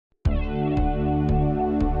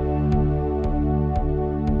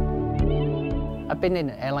I've been in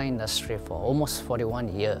the airline industry for almost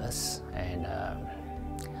 41 years, and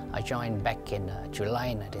I joined back in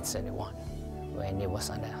July 1971 when it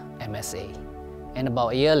was under MSA. And about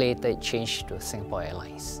a year later, it changed to Singapore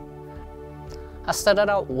Airlines. I started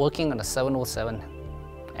out working on the 707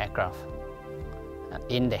 aircraft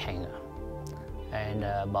in the hangar. And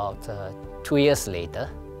about 2 years later,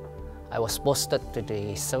 I was posted to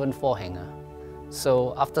the 74 hangar.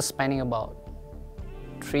 So after spending about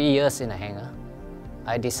 3 years in the hangar,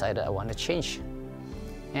 I decided I want to change.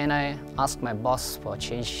 And I asked my boss for a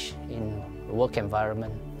change in the work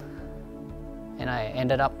environment. And I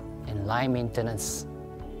ended up in line maintenance.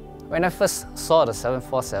 When I first saw the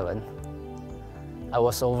 747, I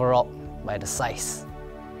was overawed by the size.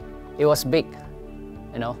 It was big,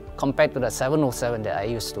 you know, compared to the 707 that I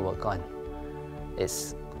used to work on.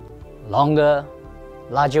 It's longer,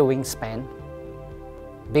 larger wingspan,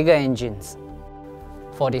 bigger engines.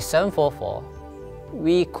 For the 744,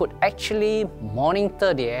 we could actually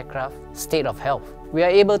monitor the aircraft state of health. We are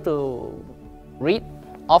able to read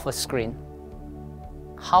off a screen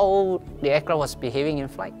how the aircraft was behaving in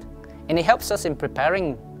flight. And it helps us in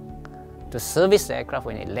preparing to service the aircraft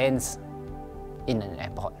when it lands in an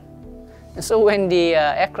airport. And so when the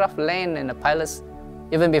aircraft lands and the pilot,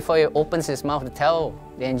 even before he opens his mouth to tell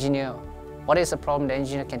the engineer what is the problem, the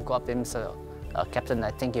engineer can go up to him and say, Captain,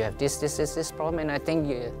 I think you have this problem, and I think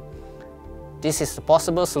this is the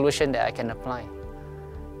possible solution that I can apply.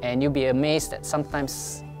 And you'll be amazed that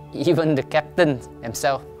sometimes even the captain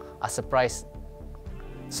himself are surprised.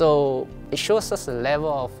 So it shows us the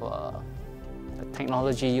level of the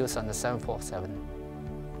technology used on the 747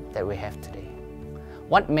 that we have today.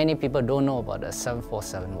 What many people don't know about the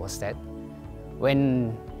 747 was that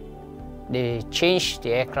when they changed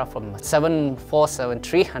the aircraft from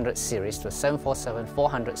 747-300 series to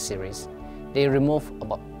 747-400 series, they removed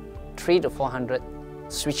about 300 to 400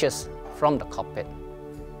 switches from the cockpit.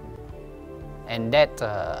 And that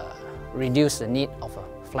reduced the need of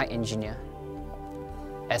a flight engineer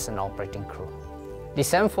as an operating crew. The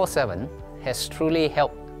 747 has truly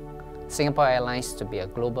helped Singapore Airlines to be a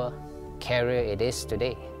global carrier it is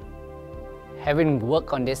today. Having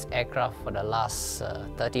worked on this aircraft for the last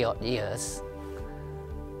 30-odd years,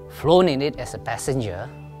 flown in it as a passenger,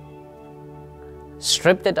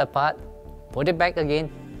 stripped it apart, put it back again,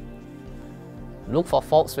 look for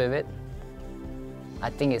faults with it, I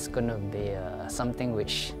think it's going to be something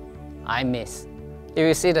which I miss. If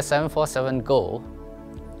you see the 747 go,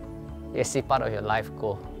 you see part of your life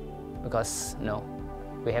go, because you know,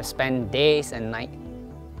 we have spent days and nights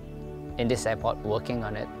in this airport working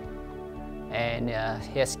on it, and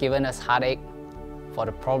he has given us heartache for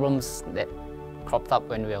the problems that cropped up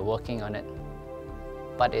when we were working on it.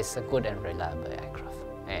 But it's a good and reliable aircraft,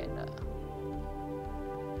 and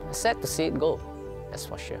it's sad to see it go, that's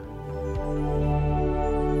for sure.